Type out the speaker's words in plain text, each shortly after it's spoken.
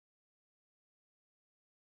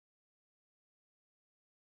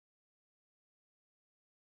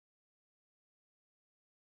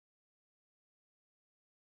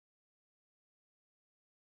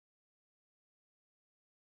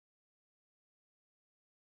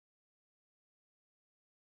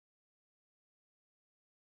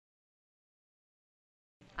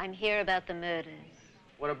I'm here about the murders.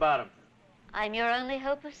 What about him? I'm your only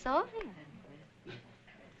hope of solving them.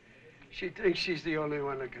 She thinks she's the only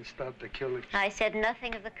one that can stop the killing. I said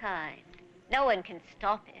nothing of the kind. No one can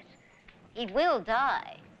stop it. It will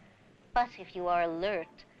die. But if you are alert,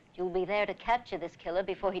 you'll be there to capture this killer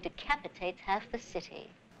before he decapitates half the city.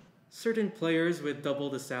 Certain players with double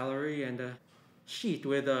the salary and a sheet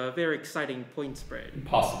with a very exciting point spread.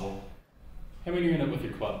 Impossible. How many are in it with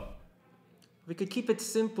your club? We could keep it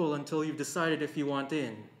simple until you've decided if you want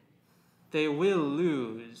in. They will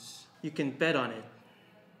lose. You can bet on it.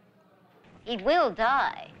 It will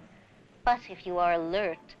die. But if you are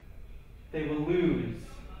alert... They will lose.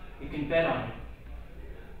 You can bet on it.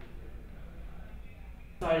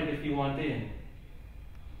 Decided if you want in.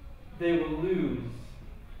 They will lose.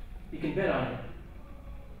 You can bet on it.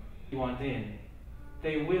 You want in.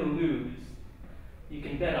 They will lose. You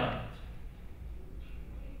can bet on it.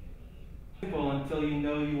 Simple until you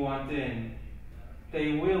know you want in.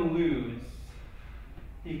 They will lose.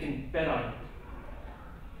 You can bet on it.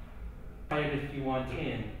 Decide if you want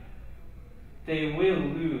in. They will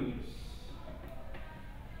lose.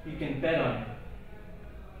 You can bet on it.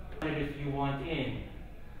 Decide if you want in.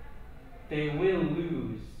 They will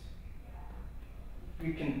lose.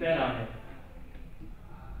 You can bet on it.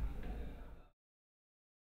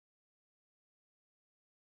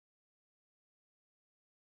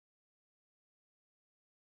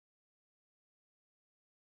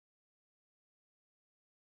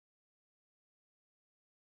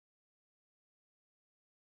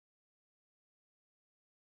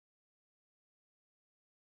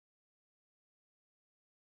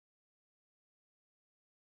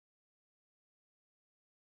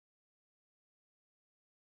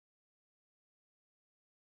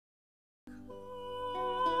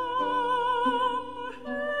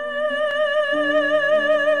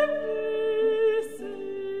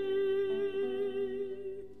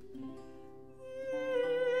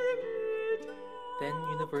 Then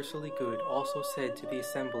universally good also said to the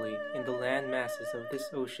assembly, in the land masses of this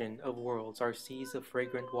ocean of worlds are seas of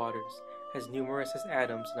fragrant waters, as numerous as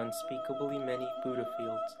atoms and unspeakably many Buddha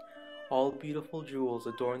fields. All beautiful jewels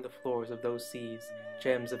adorn the floors of those seas,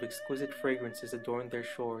 gems of exquisite fragrances adorn their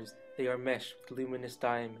shores, they are meshed with luminous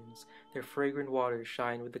diamonds, their fragrant waters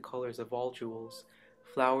shine with the colors of all jewels.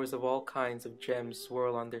 Flowers of all kinds of gems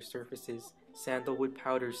swirl on their surfaces, sandalwood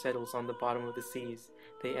powder settles on the bottom of the seas,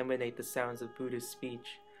 they emanate the sounds of Buddha's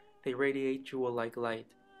speech. They radiate jewel-like light.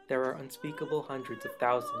 There are unspeakable hundreds of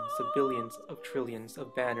thousands, of billions, of trillions,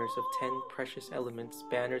 of banners of 10 precious elements,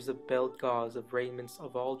 banners of belled gauze, of raiments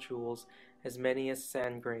of all jewels, as many as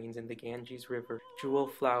sand grains in the Ganges River, jewel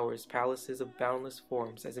flowers, palaces of boundless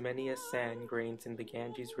forms, as many as sand grains in the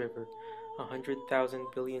Ganges River, 100,000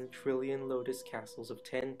 billion trillion lotus castles of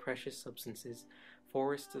 10 precious substances,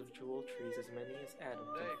 forests of jewel trees as many as atoms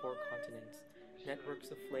on 4 continents, networks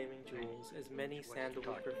of flaming jewels, as many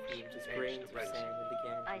sandalwood perfumes as grains of sand in the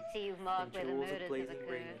Ganges. I see you've marked where the Jewels of murders have blazing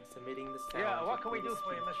occurred. radiance, emitting the sound Yeah, what of can we do Buddhist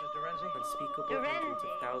for you, speech. Mrs. Dorenzi? Unspeakable hundreds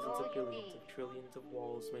of thousands all of you billions need. of trillions of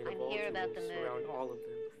walls made I'm of all here about jewels the surround murders. all of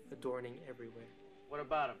them, adorning everywhere. What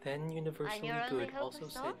about him? Then universally your only good hope also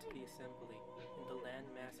of said to solving the assembly, in the land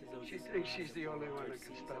masses of She the thinks seas she's the only one that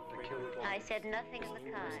can seas stop of the fragrant killing. I waters, said nothing of the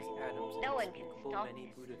numerous kind. atoms No and one can unspeakable stop many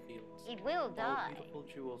this. Buddha fields. It will All die. beautiful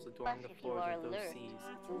jewels But adorn the if you floors are of those alert, seas.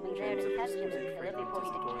 you'll be there Gems to of capture exquisite the killer before he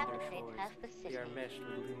fragrances adorn their decapitates shores. half the city. They are meshed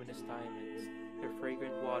with luminous diamonds. Their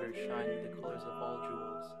fragrant waters shine with the colors of all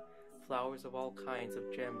jewels. Flowers of all kinds of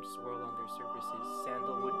gems swirl on their surfaces.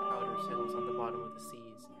 Sandalwood powder settles on the bottom of the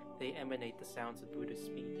seas. They emanate the sounds of Buddha's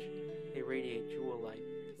speech. They radiate jewel-like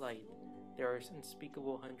light. There are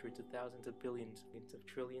unspeakable hundreds of thousands of billions of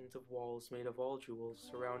trillions of walls made of all jewels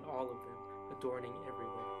surround all of them, adorning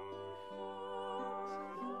everywhere.